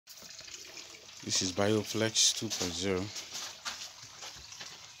This is Bioflex 2.0.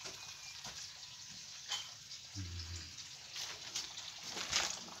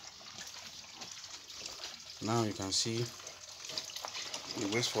 Now you can see the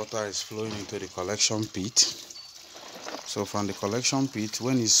wastewater is flowing into the collection pit. So from the collection pit,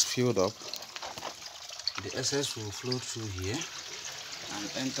 when it's filled up, the excess will flow through here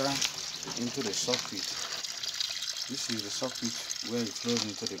and enter into the sock pit. This is the sock pit where it flows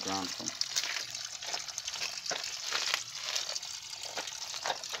into the ground from.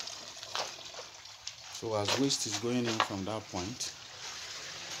 So as waste is going in from that point,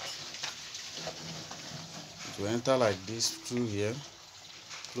 it will enter like this through here,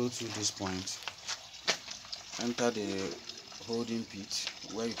 flow through this point, enter the holding pit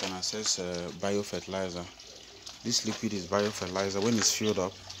where you can access biofertilizer. This liquid is biofertilizer. When it's filled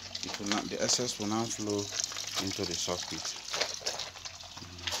up, it will not, the excess will now flow into the sock pit.